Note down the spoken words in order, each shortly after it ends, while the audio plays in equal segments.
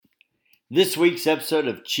This week's episode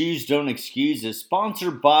of Choose Don't Excuse is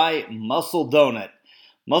sponsored by Muscle Donut.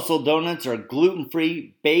 Muscle Donuts are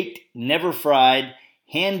gluten-free, baked, never fried,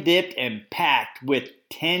 hand-dipped, and packed with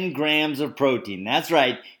 10 grams of protein. That's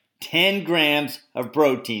right, 10 grams of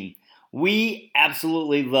protein. We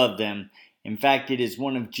absolutely love them. In fact, it is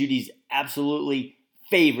one of Judy's absolutely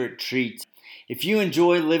favorite treats. If you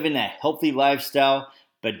enjoy living a healthy lifestyle,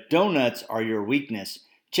 but donuts are your weakness,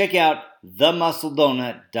 check out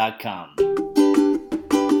themuscledonut.com.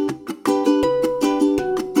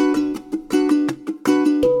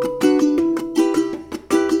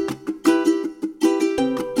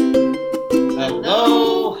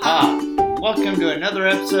 Aloha! Welcome to another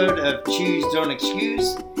episode of Choose Don't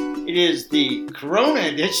Excuse. It is the Corona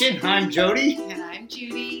edition. I'm Jody. And I'm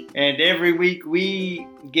Judy. And every week we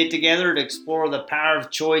get together to explore the power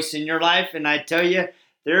of choice in your life. And I tell you,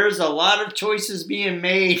 there's a lot of choices being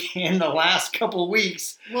made in the last couple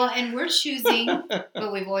weeks. Well, and we're choosing,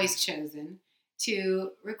 but we've always chosen,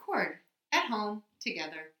 to record at home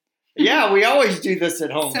together. Yeah, we always do this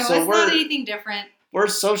at home. So it's not anything different. We're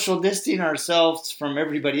social distancing ourselves from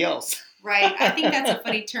everybody else. Right. I think that's a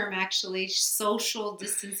funny term, actually, social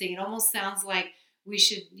distancing. It almost sounds like we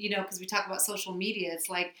should, because we talk about social media, it's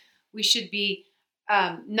like we should be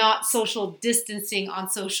not social distancing on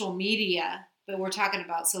social media, but we're talking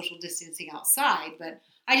about social distancing outside. But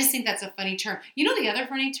I just think that's a funny term. You know the other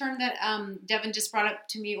funny term that Devin just brought up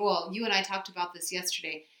to me? Well, you and I talked about this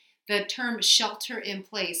yesterday. The term shelter in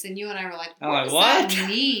place. And you and I were like, what does that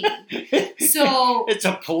mean? So it's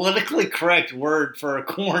a politically correct word for a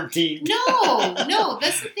quarantine. No,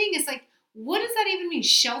 that's the thing. It's like, what does that even mean?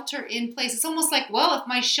 Shelter in place. It's almost like, well, if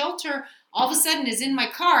my shelter all of a sudden is in my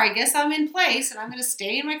car, I guess I'm in place and I'm going to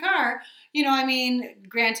stay in my car.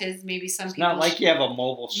 Granted, maybe some people. It's not like you have a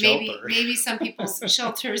mobile shelter. Maybe some people's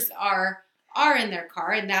shelters are in their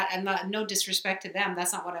car, and that, and not, no disrespect to them.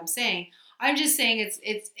 That's not what I'm saying. I'm just saying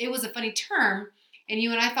it was a funny term, and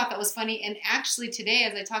you and I thought that was funny. And actually today,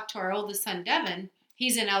 as I talked to our oldest son, Devin,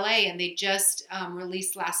 he's in LA, and they just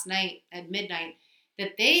released last night at midnight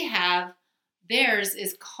that they have, theirs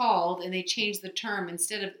is called, and they changed the term.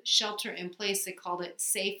 Instead of shelter in place, they called it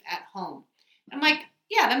safe at home. I'm like,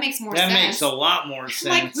 yeah, that makes more sense. That makes a lot more sense.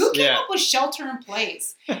 Like, who came up with shelter in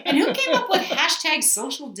place? And who came up with hashtag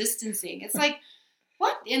social distancing? It's like,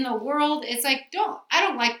 what in the world? It's like, I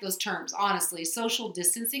don't like those terms, honestly. Social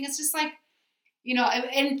distancing, it's just like,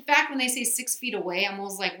 in fact, when they say 6 feet away, I'm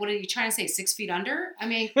almost like, what are you trying to say, 6 feet under? I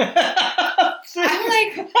mean,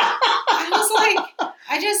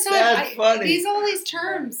 all these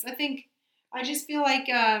terms, I just feel like,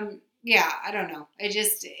 I don't know.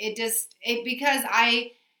 Because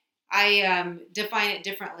I define it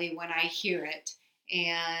differently when I hear it.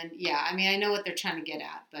 And I know what they're trying to get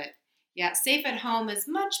at, but yeah, safe at home is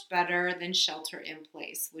much better than shelter in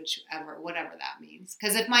place, whatever that means.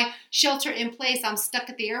 Because if my shelter in place, I'm stuck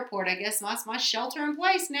at the airport, I guess that's my shelter in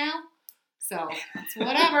place now. So it's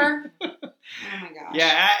whatever. Oh my gosh.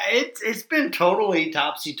 Yeah, it's been totally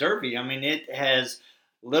topsy-turvy. I mean, it has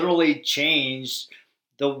literally changed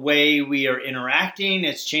the way we are interacting.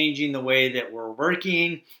 It's changing the way that we're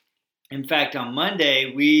working. In fact, on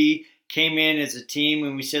Monday, we came in as a team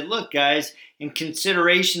and we said, look, guys, in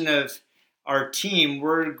consideration of our team,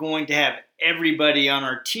 we're going to have everybody on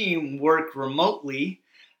our team work remotely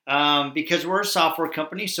because we're a software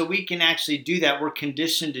company, so we can actually do that. We're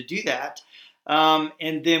conditioned to do that.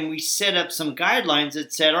 And then we set up some guidelines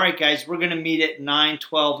that said, all right, guys, we're going to meet at 9,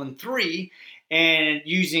 12, and 3 and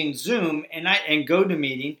using Zoom and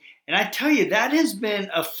GoToMeeting. And I tell you, that has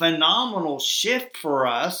been a phenomenal shift for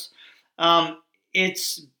us.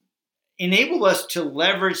 It's enabled us to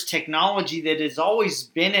leverage technology that has always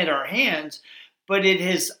been at our hands, but it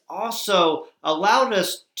has also allowed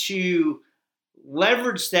us to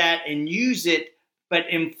leverage that and use it, but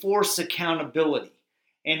enforce accountability.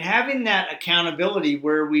 And having that accountability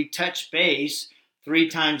where we touch base 3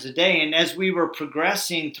 times a day, and as we were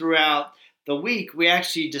progressing throughout the week, we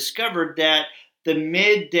actually discovered that the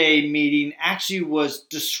midday meeting actually was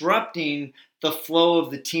disrupting the flow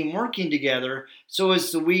of the team working together. So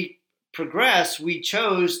as the week progressed, we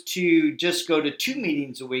chose to just go to 2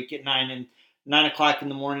 meetings a week at 9 o'clock in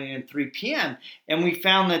the morning and 3 p.m. And we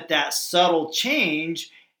found that subtle change,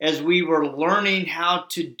 as we were learning how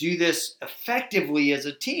to do this effectively as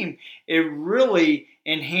a team, it really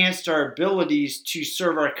enhanced our abilities to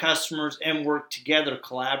serve our customers and work together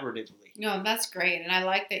collaboratively. No, that's great. And I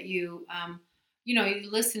like that you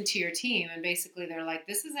listen to your team and basically they're like,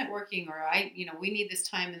 this isn't working, or we need this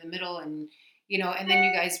time in the middle, and and then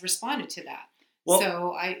you guys responded to that. Well,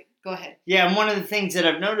 so Go ahead. Yeah, and one of the things that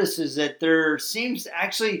I've noticed is that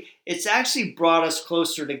it's actually brought us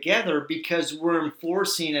closer together because we're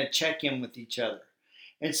enforcing a check-in with each other.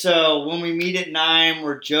 And so when we meet at 9,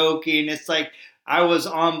 we're joking. It's like I was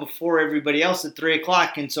on before everybody else at 3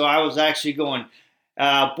 o'clock, and so I was actually going,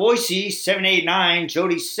 Boise 789,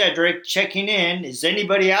 Jody Cedric checking in. Is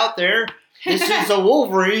anybody out there? This is the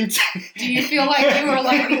Wolverines. Do you feel like you were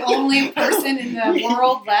like the only person in the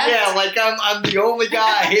world left? Yeah, like I'm the only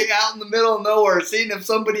guy out in the middle of nowhere, seeing if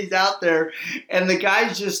somebody's out there. And the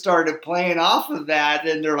guys just started playing off of that,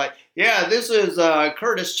 and they're like, "Yeah, this is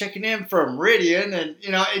Curtis checking in from Meridian," and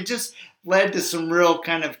it just led to some real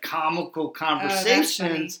kind of comical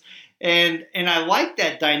conversations. And I like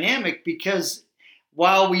that dynamic because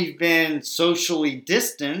while we've been socially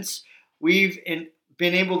distanced, we've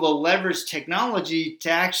been able to leverage technology to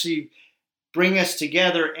actually bring us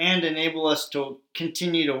together and enable us to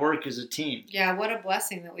continue to work as a team. Yeah, what a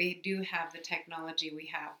blessing that we do have the technology we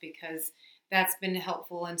have, because that's been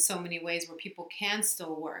helpful in so many ways where people can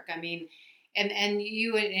still work. I mean, and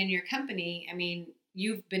you and your company, I mean,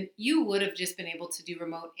 you would have just been able to do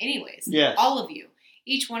remote anyways. Yes. All of you,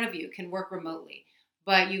 each one of you can work remotely,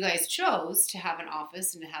 but you guys chose to have an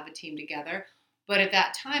office and to have a team together. But at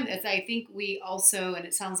that time, as I think we also, and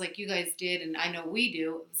it sounds like you guys did, and I know we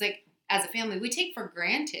do, it's like as a family, we take for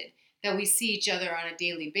granted that we see each other on a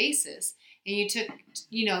daily basis. And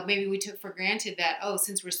maybe we took for granted that,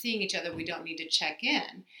 since we're seeing each other, we don't need to check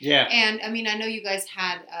in. Yeah. And I mean, I know you guys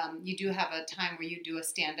had, you do have a time where you do a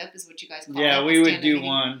stand-up, is what you guys call it. Yeah, we would do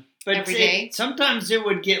one. But every day. Sometimes it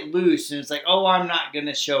would get loose, and it's like, I'm not going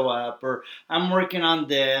to show up, or I'm working on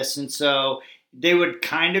this. And so they would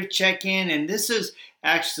kind of check in, and this is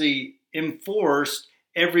actually enforced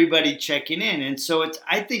everybody checking in. And so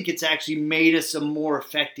I think it's actually made us a more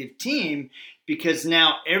effective team because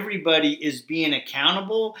now everybody is being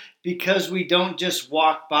accountable because we don't just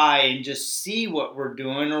walk by and just see what we're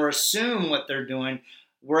doing or assume what they're doing.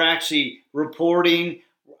 We're actually reporting.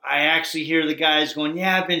 I actually hear the guys going,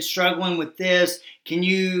 yeah, I've been struggling with this. Can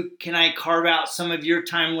I carve out some of your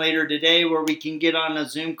time later today where we can get on a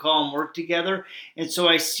Zoom call and work together? And so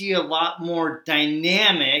I see a lot more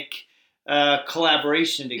dynamic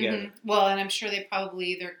collaboration together. Mm-hmm. Well, and I'm sure they probably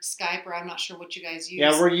either Skype or I'm not sure what you guys use.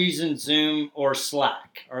 Yeah, we're using Zoom or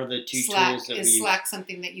Slack are the two tools that we use. Is Slack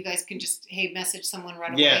something that you guys can just, message someone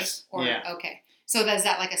right away? Yes. Okay. So is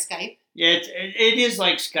that like a Skype? Yeah, it is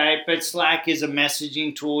like Skype, but Slack is a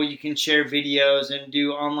messaging tool. You can share videos and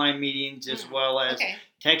do online meetings as well as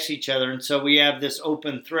text each other. And so we have this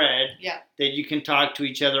open thread that you can talk to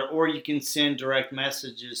each other, or you can send direct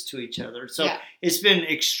messages to each other. So it's been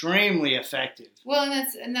extremely effective. Well,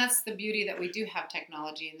 and that's the beauty that we do have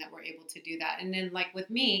technology and that we're able to do that. And then like with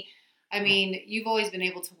me, I mean, you've always been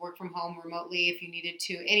able to work from home remotely if you needed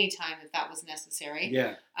to, anytime if that was necessary.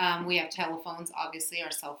 Yeah. We have telephones, obviously,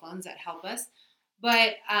 our cell phones that help us.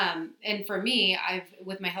 But, and for me,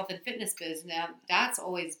 with my health and fitness business, that's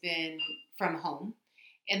always been from home.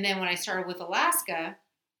 And then when I started with Alaska,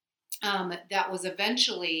 that was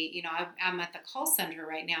eventually, I'm at the call center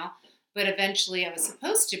right now, but eventually I was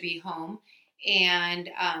supposed to be home.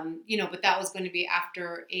 And, but that was going to be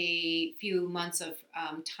after a few months of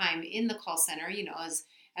time in the call center,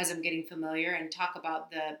 as I'm getting familiar and talk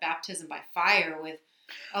about the baptism by fire with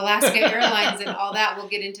Alaska Airlines and all that. We'll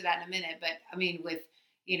get into that in a minute. But I mean, with,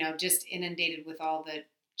 just inundated with all the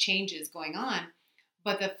changes going on.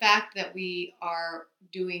 But the fact that we are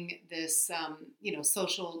doing this,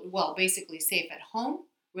 social, basically safe at home,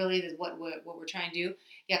 really is what we're trying to do.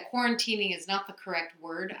 Yeah, quarantining is not the correct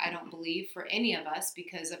word, I don't believe, for any of us,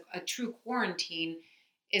 because a true quarantine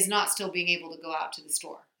is not still being able to go out to the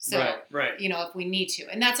store. So, right. If we need to.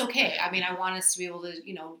 And that's okay. I mean, I want us to be able to,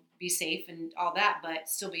 be safe and all that, but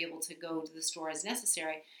still be able to go to the store as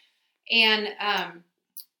necessary. And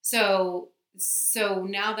so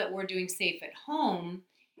now that we're doing safe at home,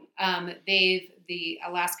 the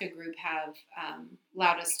Alaska group have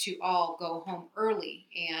allowed us to all go home early,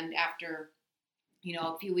 and after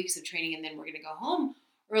a few weeks of training, and then we're going to go home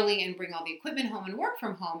early and bring all the equipment home and work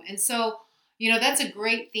from home. And so that's a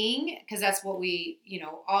great thing, because that's what we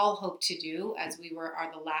all hope to do, as we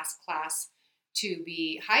are the last class to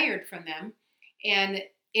be hired from them, and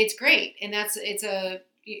it's great. And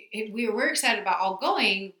we're excited about all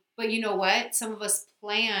going, but you know what? Some of us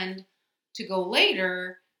planned to go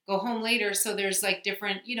home later. So there's like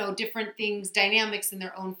different things, dynamics in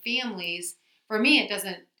their own families. For me, it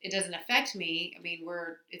doesn't affect me. I mean,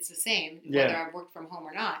 it's the same whether I've worked from home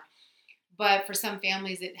or not. But for some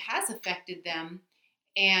families, it has affected them.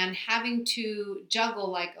 and having to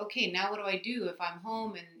juggle like, okay, now what do I do if I'm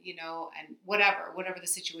home and, and whatever the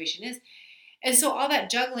situation is. And so all that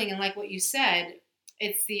juggling and like what you said,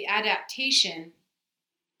 it's the adaptation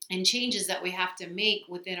and changes that we have to make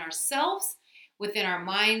within ourselves, within our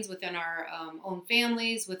minds, within our own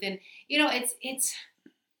families, within, it's,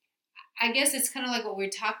 I guess it's kind of like what we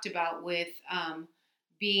talked about with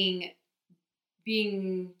being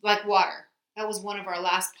like water. That was one of our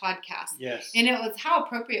last podcasts. Yes. And it was, how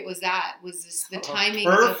appropriate was that? Was this the timing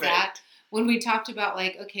perfect. Of that? When we talked about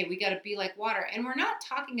like, okay, we got to be like water. And we're not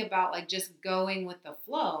talking about like just going with the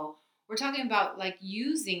flow. We're talking about like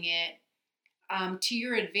using it to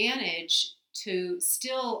your advantage to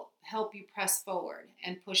still help you press forward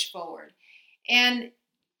and push forward. And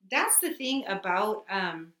that's the thing about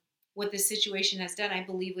what this situation has done, I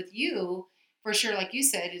believe, with you, for sure, like you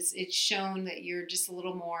said, is it's shown that you're just a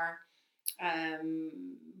little more, I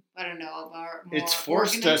don't know, more it's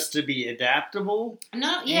forced organized. us to be adaptable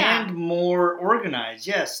yeah. and more organized.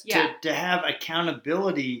 Yes, Yeah. to have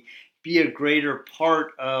accountability be a greater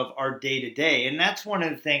part of our day-to-day. And that's one of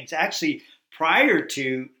the things, actually, prior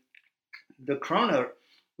to the corona,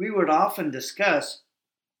 we would often discuss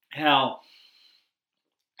how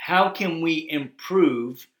can we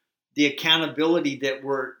improve the accountability that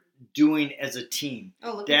we're doing as a team.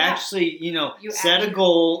 To actually, set a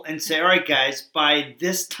goal and say, all right, guys, by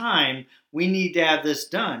this time, we need to have this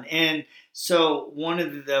done. And so one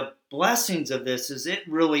of the blessings of this is it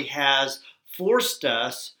really has forced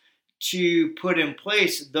us to put in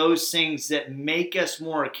place those things that make us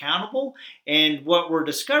more accountable. And what we're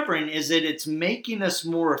discovering is that it's making us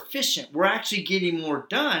more efficient. We're actually getting more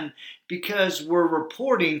done because we're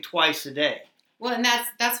reporting twice a day. Well, and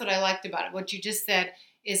that's what I liked about it. What you just said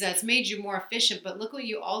is that it's made you more efficient. But look what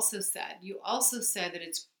you also said. You also said that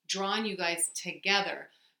it's drawn you guys together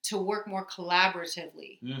to work more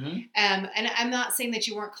collaboratively. Mm-hmm. And I'm not saying that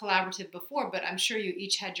you weren't collaborative before, but I'm sure you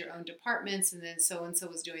each had your own departments, and then so-and-so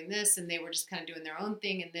was doing this, and they were just kind of doing their own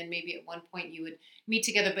thing. And then maybe at one point you would meet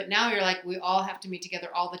together. But now you're like, we all have to meet together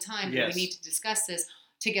all the time. Yes. And we need to discuss this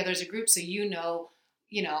together as a group so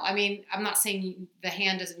I mean, I'm not saying the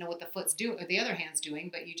hand doesn't know what the foot's doing or the other hand's doing,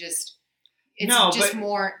 but it's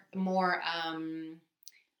more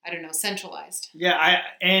I don't know, centralized. Yeah,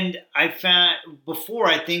 I found before,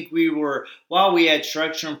 I think while we had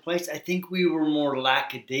structure in place, I think we were more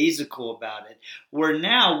lackadaisical about it. Where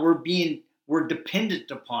now we're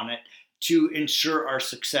dependent upon it to ensure our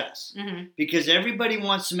success. Mm-hmm. Because everybody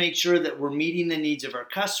wants to make sure that we're meeting the needs of our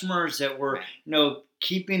customers, that we're,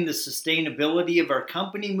 keeping the sustainability of our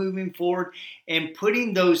company moving forward, and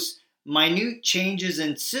putting those minute changes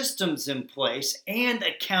in systems in place and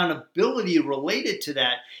accountability related to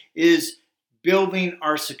that is building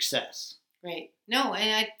our success. Right. No,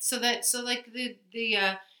 and so like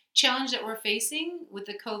the challenge that we're facing with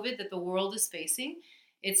the COVID that the world is facing,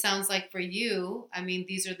 it sounds like for you, I mean,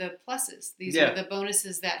 these are the pluses. These are the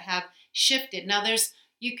bonuses that have shifted. Now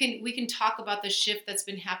we can talk about the shift that's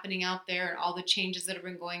been happening out there and all the changes that have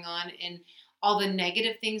been going on and all the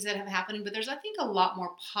negative things that have happened, but there's, I think, a lot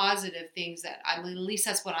more positive things that, at least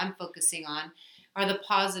that's what I'm focusing on, are the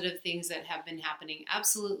positive things that have been happening.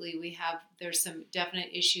 Absolutely, there's some definite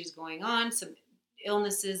issues going on, some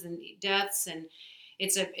illnesses and deaths, and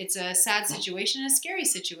it's a sad situation, a scary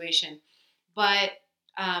situation, but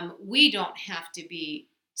we don't have to be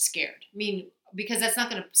scared. I mean, because that's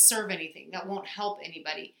not going to serve anything. That won't help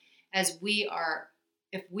anybody, as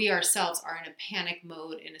if we ourselves are in a panic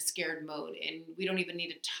mode, in a scared mode, and we don't even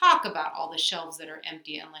need to talk about all the shelves that are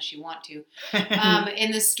empty unless you want to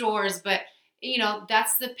in the stores. But,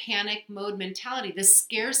 that's the panic mode mentality, the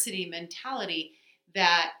scarcity mentality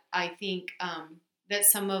that I think that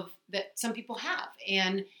some people have.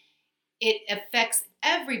 And it affects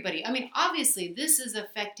everybody. I mean, obviously, this is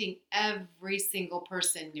affecting every single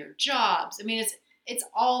person, their jobs. I mean, it's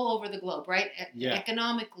all over the globe, right? Yeah.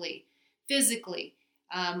 Economically, physically.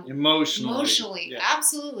 Emotionally,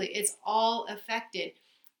 absolutely, it's all affected.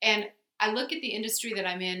 And I look at the industry that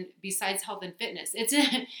I'm in, besides health and fitness.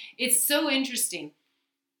 It's so interesting,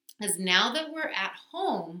 because now that we're at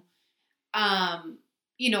home,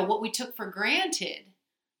 what we took for granted,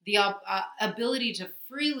 the ability to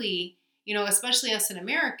freely, especially us in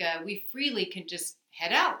America, we freely can just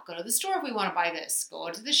head out, go to the store if we want to buy this, go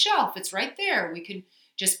to the shelf, it's right there, we can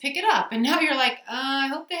just pick it up. And now you're like, I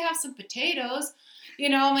hope they have some potatoes.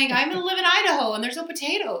 I'm like, I'm gonna live in Idaho and there's no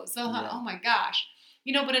potatoes. So, oh my gosh,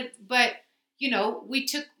 but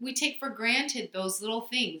we take for granted those little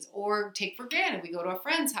things, or take for granted we go to a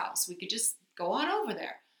friend's house, we could just go on over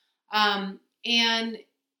there, and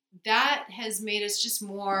that has made us just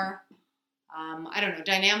more I don't know,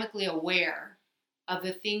 dynamically aware of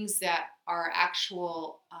the things that are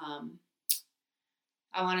actual,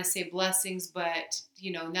 I want to say blessings, but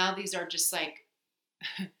now these are just like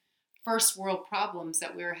first world problems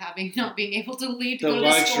that we're having, not being able to leave to The go to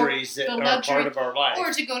the store, luxuries that the are luxury, part of our life.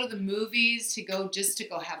 or to go to the movies, to go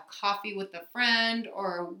have coffee with a friend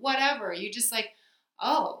or whatever. You just like,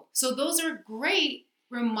 oh, so those are great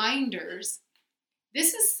reminders.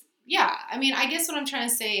 This is, yeah, I mean, I guess what I'm trying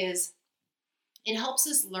to say is it helps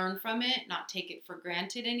us learn from it, not take it for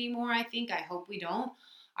granted anymore, I think. I hope we don't.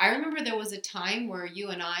 I remember there was a time where you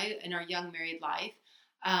and I, in our young married life,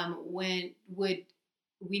 when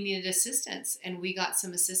we needed assistance, and we got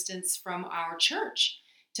some assistance from our church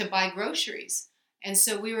to buy groceries. And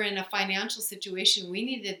so we were in a financial situation. We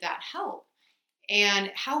needed that help.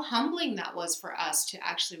 And how humbling that was for us to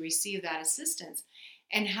actually receive that assistance.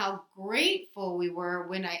 And how grateful we were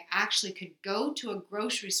when I actually could go to a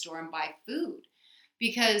grocery store and buy food.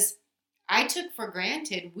 Because we took for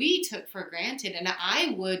granted, and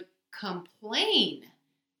I would complain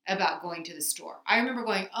about going to the store. I remember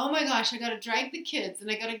going, oh my gosh, I got to drag the kids, and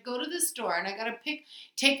I got to go to the store, and I got to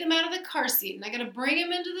take them out of the car seat, and I got to bring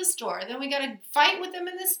them into the store, and then we got to fight with them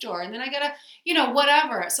in the store, and then I got to,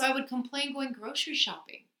 whatever. So I would complain going grocery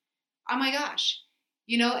shopping. Oh my gosh.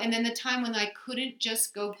 And then the time when I couldn't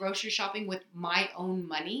just go grocery shopping with my own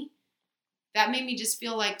money, that made me just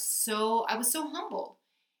feel like I was so humbled.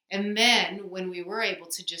 And then when we were able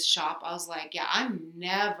to just shop, I was like, yeah, I'm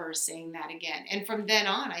never saying that again. And from then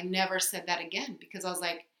on, I never said that again, because I was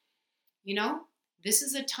like, this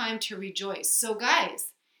is a time to rejoice. So guys,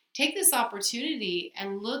 take this opportunity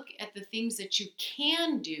and look at the things that you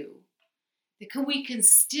can do. We can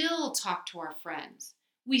still talk to our friends.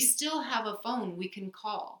 We still have a phone we can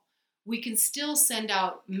call. We can still send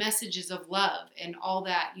out messages of love and all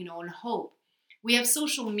that, and hope. We have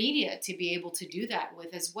social media to be able to do that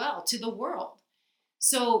with as well, to the world.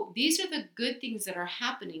 So these are the good things that are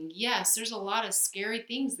happening. Yes, there's a lot of scary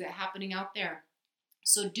things that are happening out there.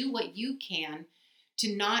 So do what you can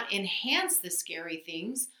to not enhance the scary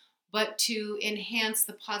things, but to enhance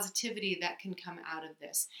the positivity that can come out of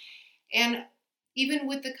this. And even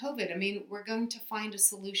with the COVID, I mean, we're going to find a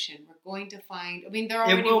solution. We're going to find, they're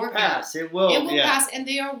already working on it. It will pass. It will pass, and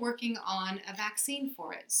they are working on a vaccine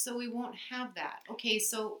for it. So we won't have that. Okay,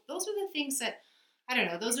 so those are the things that, I don't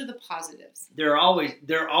know, those are the positives. There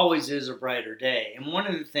always is a brighter day. And one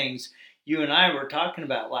of the things you and I were talking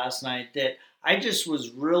about last night that I just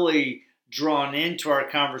was really drawn into our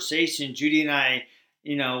conversation, Judy and I,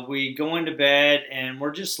 we go into bed and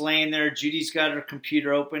we're just laying there. Judy's got her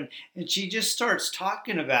computer open and she just starts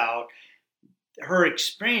talking about her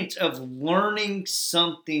experience of learning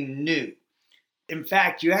something new. In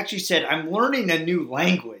fact, you actually said, I'm learning a new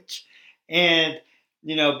language. And,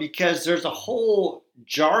 because there's a whole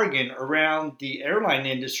jargon around the airline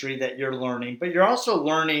industry that you're learning, but you're also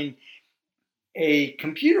learning a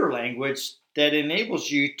computer language that enables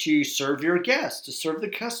you to serve your guests, to serve the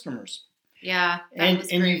customers. Yeah, and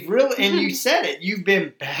you've really, and you said it, you've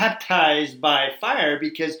been baptized by fire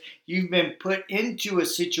because you've been put into a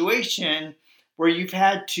situation where you've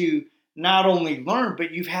had to not only learn, but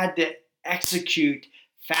you've had to execute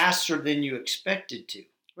faster than you expected to.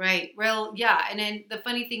 Right. Well, yeah. And then the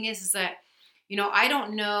funny thing is that, I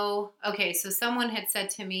don't know. Okay, so someone had said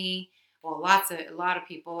to me, well, a lot of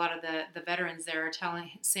people, a lot of the veterans there are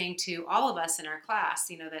saying to all of us in our class,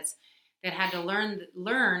 that had to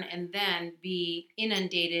learn and then be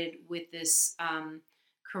inundated with this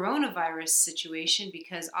coronavirus situation,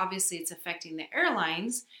 because obviously it's affecting the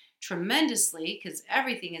airlines tremendously because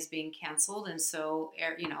everything is being canceled. And so,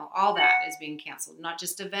 all that is being canceled, not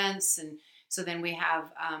just events. And so then we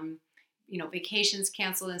have, vacations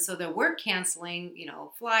canceled. And so we're canceling,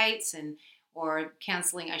 flights or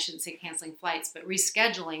canceling, I shouldn't say canceling flights, but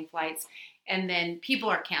rescheduling flights. And then people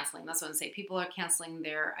are canceling. That's what I'm saying. People are canceling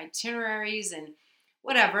their itineraries and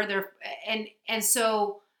whatever. And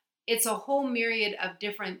so it's a whole myriad of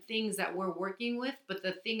different things that we're working with. But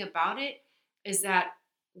the thing about it is that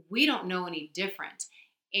we don't know any different.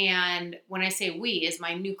 And when I say we, is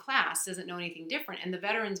my new class doesn't know anything different. And the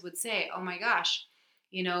veterans would say, oh my gosh,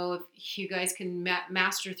 if you guys can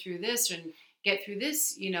master through this and get through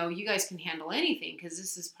this, you guys can handle anything, because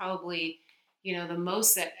this is probably the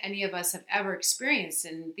most that any of us have ever experienced.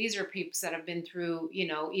 And these are people that have been through,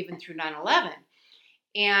 even through 9/11.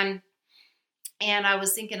 And I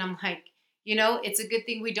was thinking, I'm like, it's a good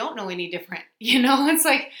thing we don't know any different. It's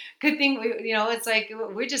like, good thing, it's like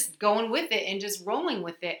we're just going with it and just rolling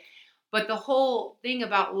with it. But the whole thing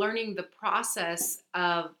about learning the process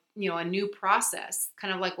of a new process,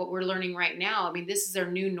 kind of like what we're learning right now. I mean, this is our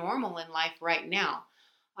new normal in life right now.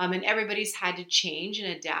 And everybody's had to change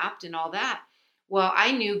and adapt and all that. Well,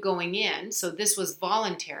 I knew going in, so this was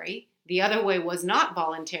voluntary. The other way was not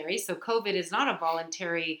voluntary. So COVID is not a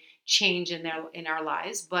voluntary change in our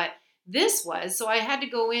lives, but this was. So I had to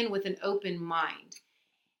go in with an open mind.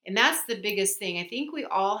 And that's the biggest thing. I think we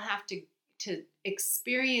all have to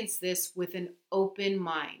experience this with an open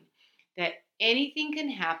mind, that anything can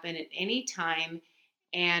happen at any time.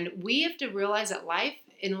 And we have to realize that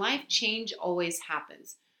in life, change always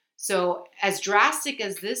happens. So as drastic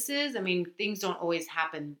as this is, I mean, things don't always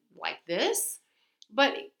happen like this,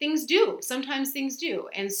 but things do. Sometimes things do.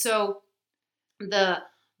 And so the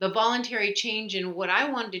voluntary change in what I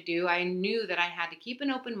wanted to do, I knew that I had to keep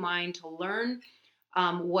an open mind to learn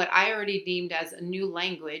what I already deemed as a new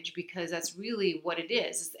language, because that's really what it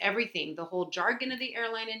is. It's everything, the whole jargon of the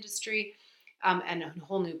airline industry, and a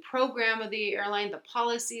whole new program of the airline, the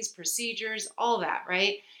policies, procedures, all that,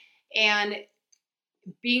 right? And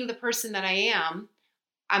being the person that I am,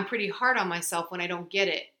 I'm pretty hard on myself when I don't get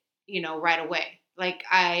it, right away. Like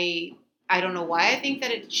I don't know why I think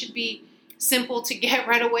that it should be simple to get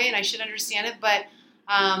right away and I should understand it, but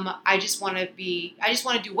I just want to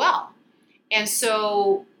do well. And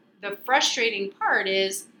so the frustrating part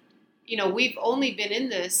is, we've only been in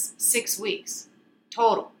this 6 weeks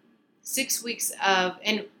total. 6 weeks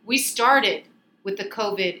and we started with the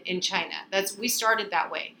COVID in China. We started that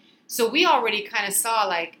way. So we already kind of saw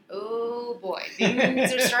like, oh boy,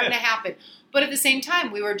 things are starting to happen. But at the same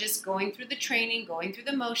time, we were just going through the training, going through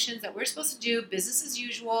the motions that we're supposed to do, business as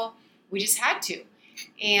usual. We just had to.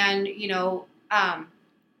 And,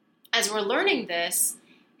 as we're learning this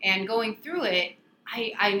and going through it,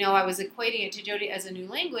 I know I was equating it to Jody as a new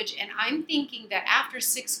language. And I'm thinking that after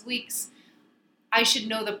 6 weeks, I should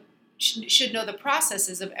know the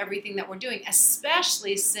processes of everything that we're doing,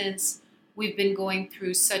 especially since we've been going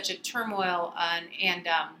through such a turmoil and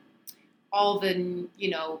all the,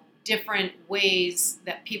 different ways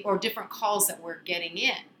that people, or different calls that we're getting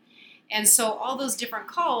in. And so all those different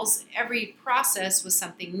calls, every process was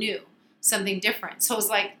something new, something different. So it was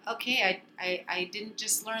like, okay, I didn't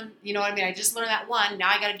just learn, I just learned that one. Now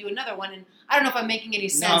I got to do another one. And I don't know if I'm making any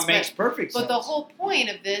sense. No, it makes perfect sense. But the whole point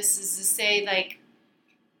of this is to say, like,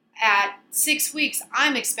 at 6 weeks,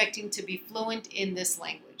 I'm expecting to be fluent in this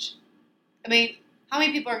language. I mean, how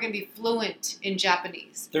many people are going to be fluent in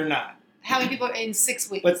Japanese? They're not. How many people in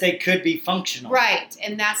 6 weeks? But they could be functional. Right,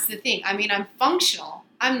 and that's the thing. I mean, I'm functional.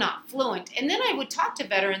 I'm not fluent. And then I would talk to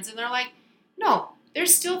veterans, and they're like, no,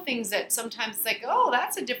 there's still things that sometimes it's like, oh,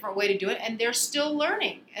 that's a different way to do it, and they're still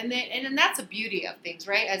learning. And that's a beauty of things,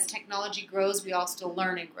 right? As technology grows, we all still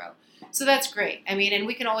learn and grow. So that's great. I mean, and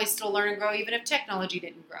we can always still learn and grow even if technology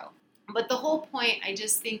didn't grow. But the whole point, I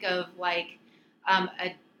just think of like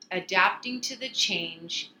adapting to the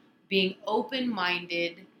change, being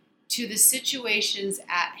open-minded to the situations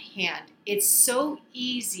at hand. It's so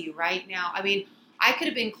easy right now. I mean, I could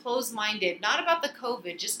have been closed-minded, not about the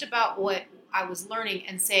COVID, just about what I was learning,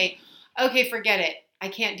 and say, okay, forget it. I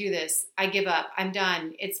can't do this. I give up. I'm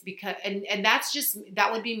done. It's because, and that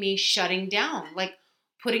would be me shutting down, like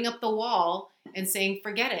putting up the wall and saying,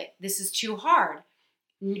 forget it. This is too hard.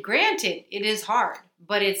 Granted, it is hard,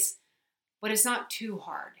 but it's not too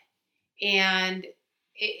hard. And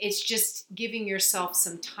it's just giving yourself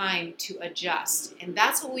some time to adjust. And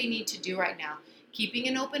that's what we need to do right now. Keeping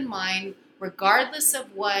an open mind, regardless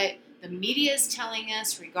of what the media is telling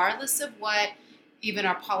us, regardless of what even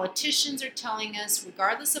our politicians are telling us,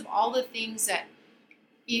 regardless of all the things that,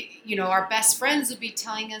 our best friends would be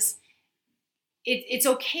telling us. It's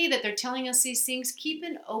okay that they're telling us these things. Keep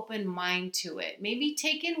an open mind to it. Maybe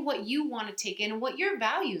take in what you want to take in and what your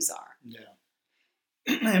values are. Yeah.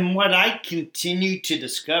 And what I continue to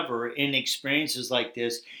discover in experiences like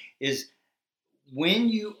this is when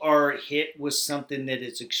you are hit with something that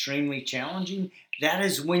is extremely challenging, that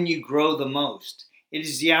is when you grow the most. It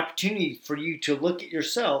is the opportunity for you to look at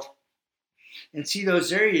yourself and see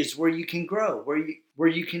those areas where you can grow, where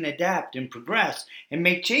you can adapt and progress and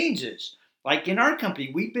make changes. Like in our company,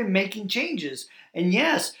 we've been making changes. And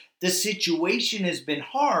yes, the situation has been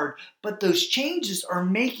hard, but those changes are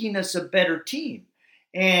making us a better team.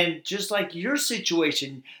 And just like your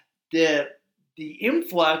situation, the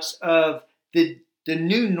influx of the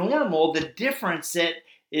new normal, the difference that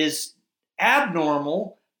is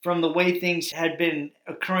abnormal from the way things had been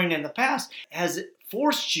occurring in the past, has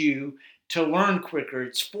forced you to learn quicker.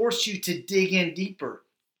 It's forced you to dig in deeper.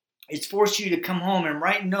 It's forced you to come home and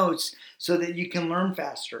write notes so that you can learn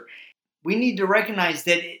faster. we need to recognize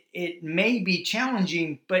that it may be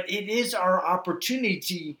challenging, but it is our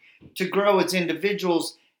opportunity to grow as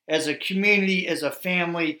individuals, as a community, as a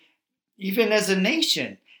family, even as a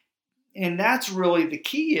nation. And that's really the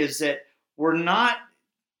key, is that we're not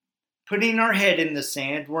putting our head in the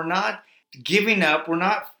sand. We're not giving up. We're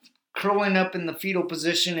not curling up in the fetal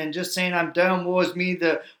position and just saying, I'm done, woe is me,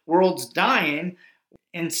 the world's dying.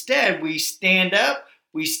 Instead, we stand up,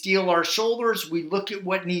 we steel our shoulders, we look at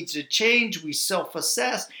what needs to change, we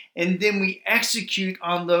self-assess, and then we execute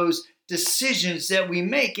on those decisions that we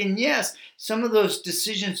make. And yes, some of those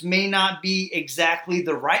decisions may not be exactly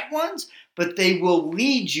the right ones, but they will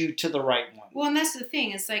lead you to the right one. Well, and that's the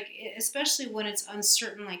thing. It's like, especially when it's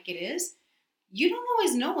uncertain like it is, you don't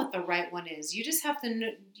always know what the right one is. You just have to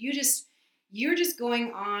know, you're just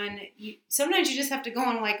going on. Sometimes you just have to go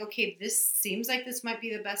on like, okay, this seems like this might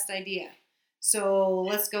be the best idea. So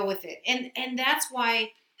let's go with it. And that's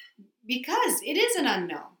why, because it is an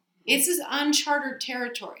unknown. It's this uncharted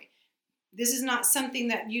territory. This is not something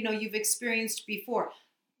that, you've experienced before.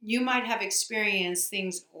 You might have experienced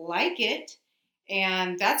things like it,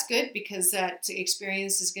 and that's good, because that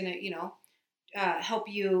experience is going to, help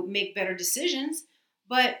you make better decisions.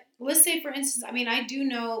 But let's say, for instance, I do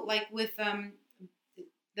know, like with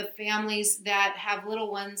the families that have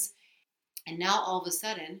little ones, and now all of a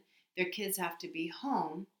sudden their kids have to be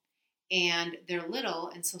home, and they're little,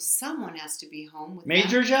 and so someone has to be home with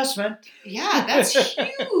Major them. adjustment. Yeah, that's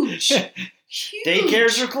huge. Huge.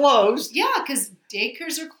 Daycares are closed. Yeah, because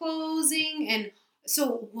daycares are closing, and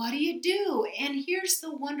so what do? And here's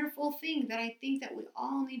the wonderful thing that I think that we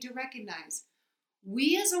all need to recognize.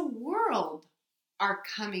 We as a world are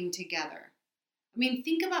coming together.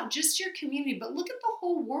 Think about just your community, but look at the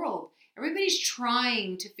whole world. Everybody's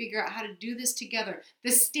trying to figure out how to do this together.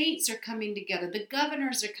 The states are coming together. The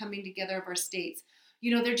governors are coming together of our states.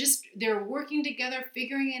 They're working together,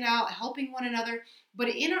 figuring it out, helping one another. But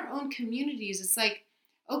in our own communities, it's like,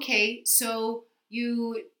 okay, so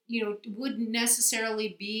you wouldn't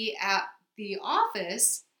necessarily be at the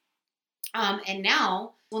office, and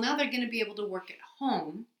now they're going to be able to work at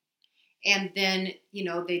home. And then,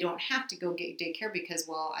 they don't have to go get daycare because,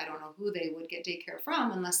 I don't know who they would get daycare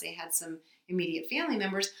from unless they had some immediate family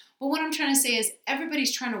members. But what I'm trying to say is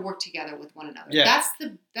everybody's trying to work together with one another. Yeah.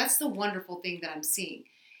 That's the wonderful thing that I'm seeing.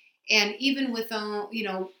 And even with,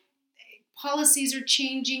 policies are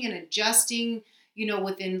changing and adjusting,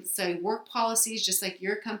 within, say, work policies, just like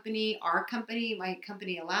your company, our company, my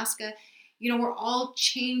company, Alaska, we're all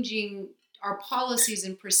changing our policies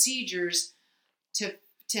and procedures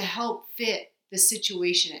to help fit the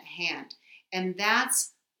situation at hand. And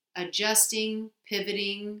that's adjusting,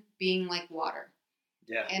 pivoting, being like water.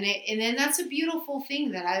 Yeah. And then that's a beautiful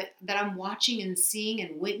thing that I'm watching and seeing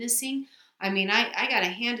and witnessing. I got to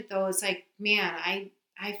hand it though. It's like, man,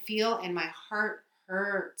 I feel, and my heart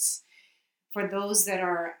hurts for those that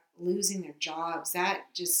are losing their jobs. That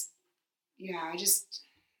just,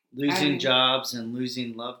 losing jobs and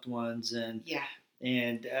losing loved ones, and yeah.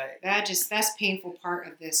 And that's painful part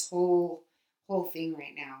of this whole thing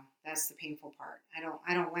right now. That's the painful part. I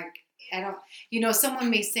don't,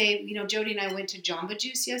 someone may say, Jody and I went to Jamba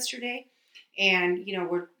Juice yesterday, and,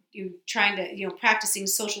 we're trying to, practicing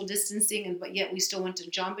social distancing, but yet we still went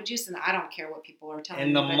to Jamba Juice, and I don't care what people are telling me.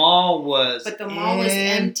 And the mall was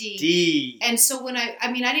empty. And so when I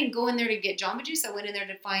didn't go in there to get Jamba Juice. I went in there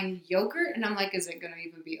to find yogurt, and I'm like, is it going to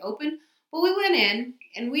even be open? Well, we went in,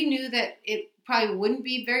 and we knew that it probably wouldn't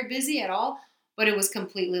be very busy at all, but it was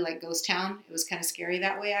completely like ghost town. It was kind of scary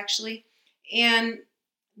that way, actually. And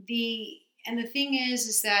the thing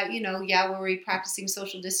is that, were we practicing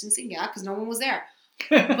social distancing? Yeah, because no one was there.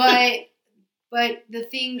 But the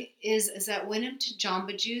thing is that I went into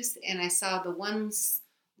Jamba Juice, and I saw the one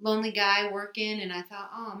lonely guy working, and I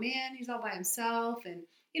thought, oh man, he's all by himself, and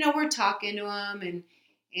we're talking to him,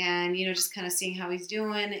 and just kind of seeing how he's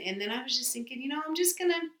doing. And then I was just thinking, I'm just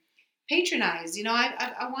gonna patronize.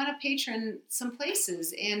 I want to patron some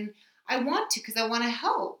places, and I want to because I want to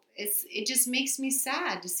help. It just makes me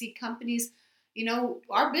sad to see companies.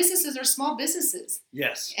 Our businesses are small businesses.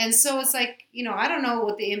 Yes. And so it's like, I don't know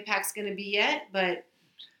what the impact's going to be yet, but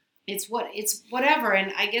it's whatever.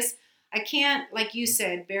 And I guess I can't, like you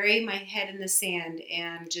said, bury my head in the sand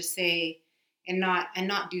and just say, and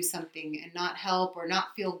not do something, and not help, or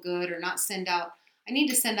not feel good, or not send out. I need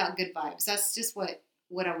to send out good vibes. That's just what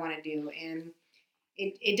I want to do. And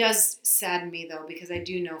it does sadden me though, because I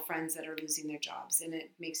do know friends that are losing their jobs, and it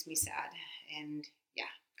makes me sad. And yeah.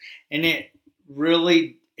 And it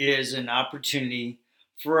really is an opportunity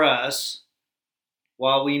for us,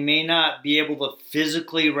 while we may not be able to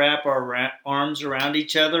physically wrap our arms around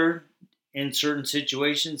each other in certain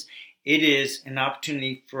situations, it is an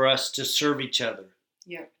opportunity for us to serve each other.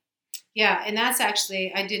 Yeah. Yeah, and that's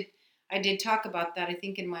actually I did talk about that. I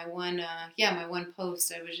think in my one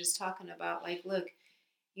post I was just talking about like, look,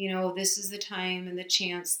 this is the time and the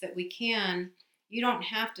chance that we can. You don't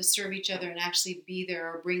have to serve each other and actually be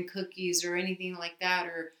there or bring cookies or anything like that.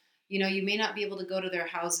 Or, you may not be able to go to their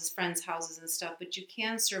houses, friends' houses and stuff, but you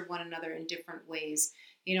can serve one another in different ways.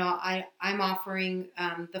 I'm offering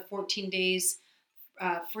the 14 days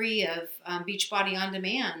free of Beachbody On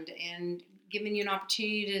Demand and giving you an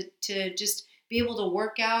opportunity to just be able to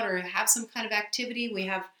work out or have some kind of activity. We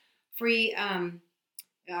have free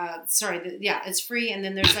it's free, and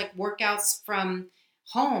then there's like workouts from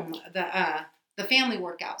home, the family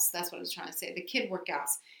workouts. That's what I was trying to say. The kid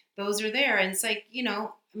workouts, those are there, and it's like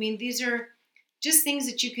these are just things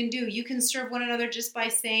that you can do. You can serve one another just by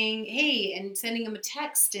saying hey and sending them a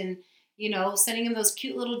text, and sending them those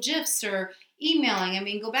cute little gifs or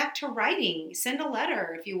emailing. Go back to writing, send a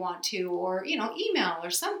letter if you want to, or email or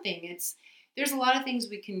something. There's a lot of things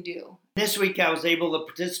we can do. This week I was able to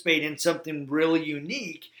participate in something really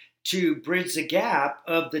unique to bridge the gap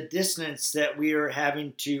of the distance that we are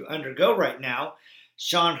having to undergo right now.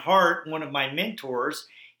 Sean Hart, one of my mentors,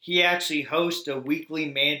 he actually hosts a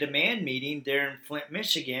weekly man-to-man meeting there in Flint,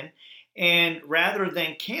 Michigan. And rather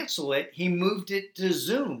than cancel it, he moved it to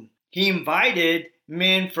Zoom. He invited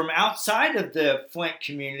men from outside of the Flint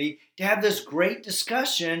community to have this great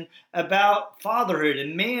discussion about fatherhood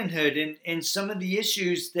and manhood and some of the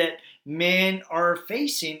issues that men are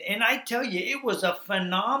facing. And I tell you, it was a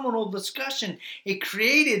phenomenal discussion. It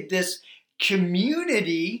created this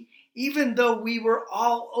community, even though we were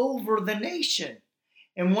all over the nation.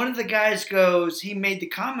 And one of the guys he made the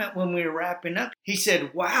comment when we were wrapping up. He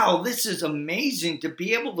said, wow, this is amazing to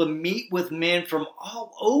be able to meet with men from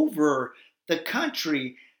all over the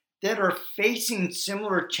country that are facing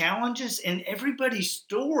similar challenges, and everybody's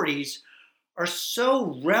stories are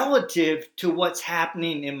so relative to what's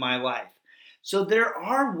happening in my life. So there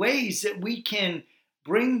are ways that we can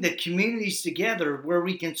bring the communities together where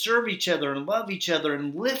we can serve each other and love each other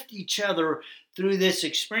and lift each other through this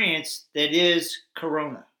experience that is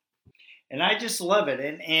Corona. And I just love it.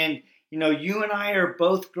 And you and I are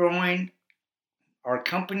both growing. Our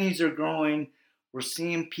companies are growing. We're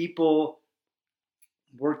seeing people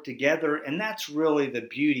work together, and that's really the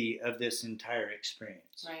beauty of this entire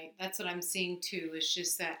experience. Right. That's what I'm seeing too. It's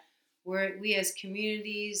just that we as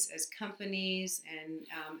communities, as companies, and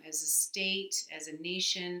as a state, as a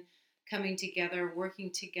nation, coming together, working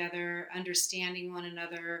together, understanding one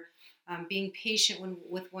another, being patient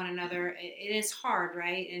with one another. It is hard,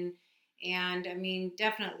 right? And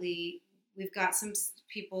definitely we've got some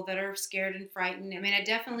people that are scared and frightened. I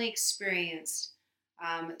definitely experienced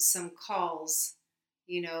some calls,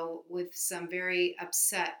 with some very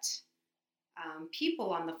upset people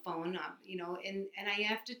on the phone, and I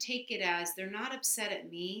have to take it as they're not upset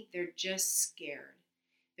at me, they're just scared.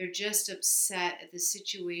 They're just upset at the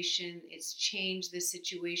situation. It's changed the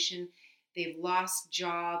situation. They've lost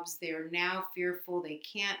jobs. They're now fearful. They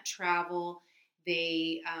can't travel.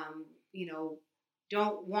 They,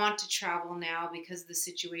 don't want to travel now because of the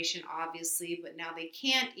situation, obviously, but now they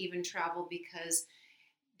can't even travel because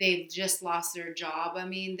they've just lost their job.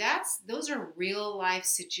 Those are real life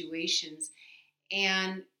situations.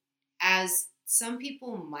 And as some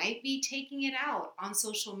people might be taking it out on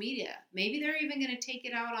social media, maybe they're even going to take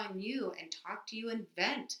it out on you and talk to you and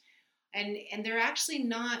vent. And they're actually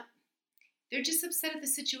not, they're just upset at the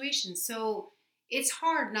situation. So it's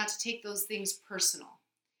hard not to take those things personal.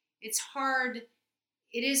 It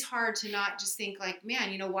is hard to not just think like,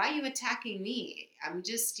 man, why are you attacking me? I'm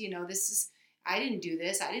just, I didn't do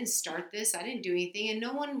this. I didn't start this. I didn't do anything. And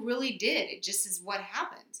no one really did. It just is what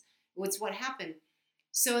happens. It's what happened.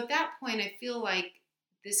 So at that point, I feel like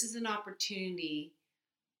this is an opportunity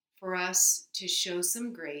for us to show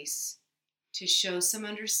some grace, to show some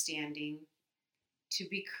understanding, to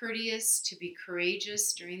be courteous, to be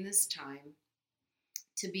courageous during this time,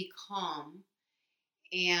 to be calm.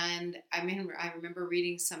 And I remember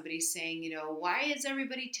reading somebody saying, why is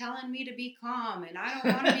everybody telling me to be calm? And I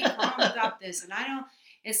don't want to be calm about this. And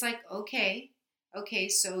it's like, okay,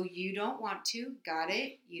 so you don't want to, got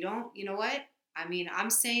it. You don't, you know what? I'm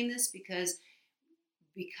saying this because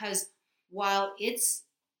while it's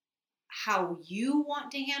how you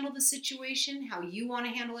want to handle the situation, how you want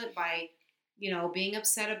to handle it by, being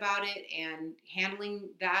upset about it and handling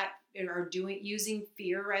that or using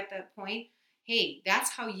fear at that point. Hey,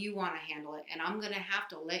 that's how you want to handle it. And I'm going to have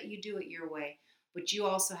to let you do it your way, but you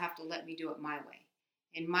also have to let me do it my way.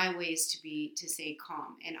 And my way is to say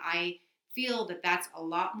calm. And I feel that that's a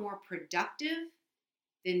lot more productive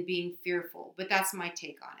than being fearful. But that's my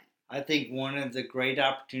take on it. I think one of the great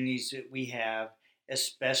opportunities that we have,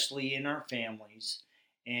 especially in our families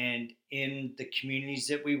and in the communities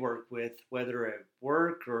that we work with, whether at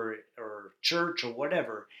work or church or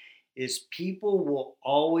whatever, is people will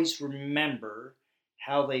always remember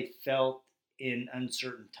how they felt in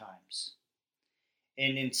uncertain times.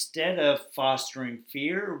 And instead of fostering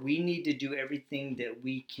fear, we need to do everything that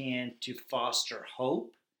we can to foster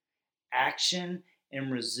hope, action, and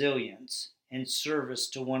resilience and service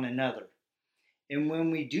to one another. And when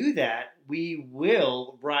we do that, we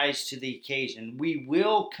will rise to the occasion. We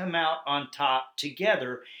will come out on top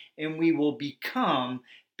together, and we will become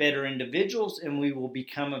better individuals, and we will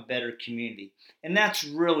become a better community. And that's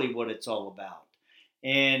really what it's all about.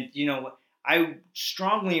 And, I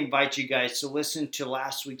strongly invite you guys to listen to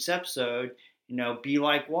last week's episode, Be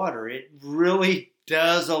Like Water. It really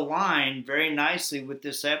does align very nicely with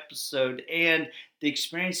this episode and the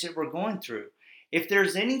experience that we're going through. If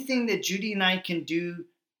there's anything that Judy and I can do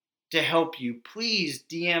to help you, please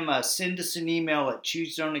DM us. Send us an email at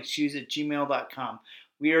choosedon'texcuse@gmail.com.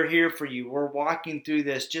 We are here for you. We're walking through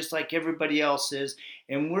this just like everybody else is,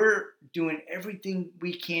 and we're doing everything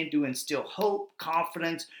we can to instill hope,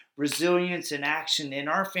 confidence, resilience, and action in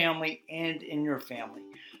our family and in your family.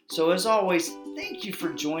 So as always, thank you for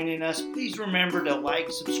joining us. Please remember to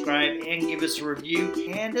like, subscribe, and give us a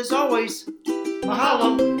review. And as always,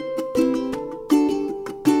 mahalo.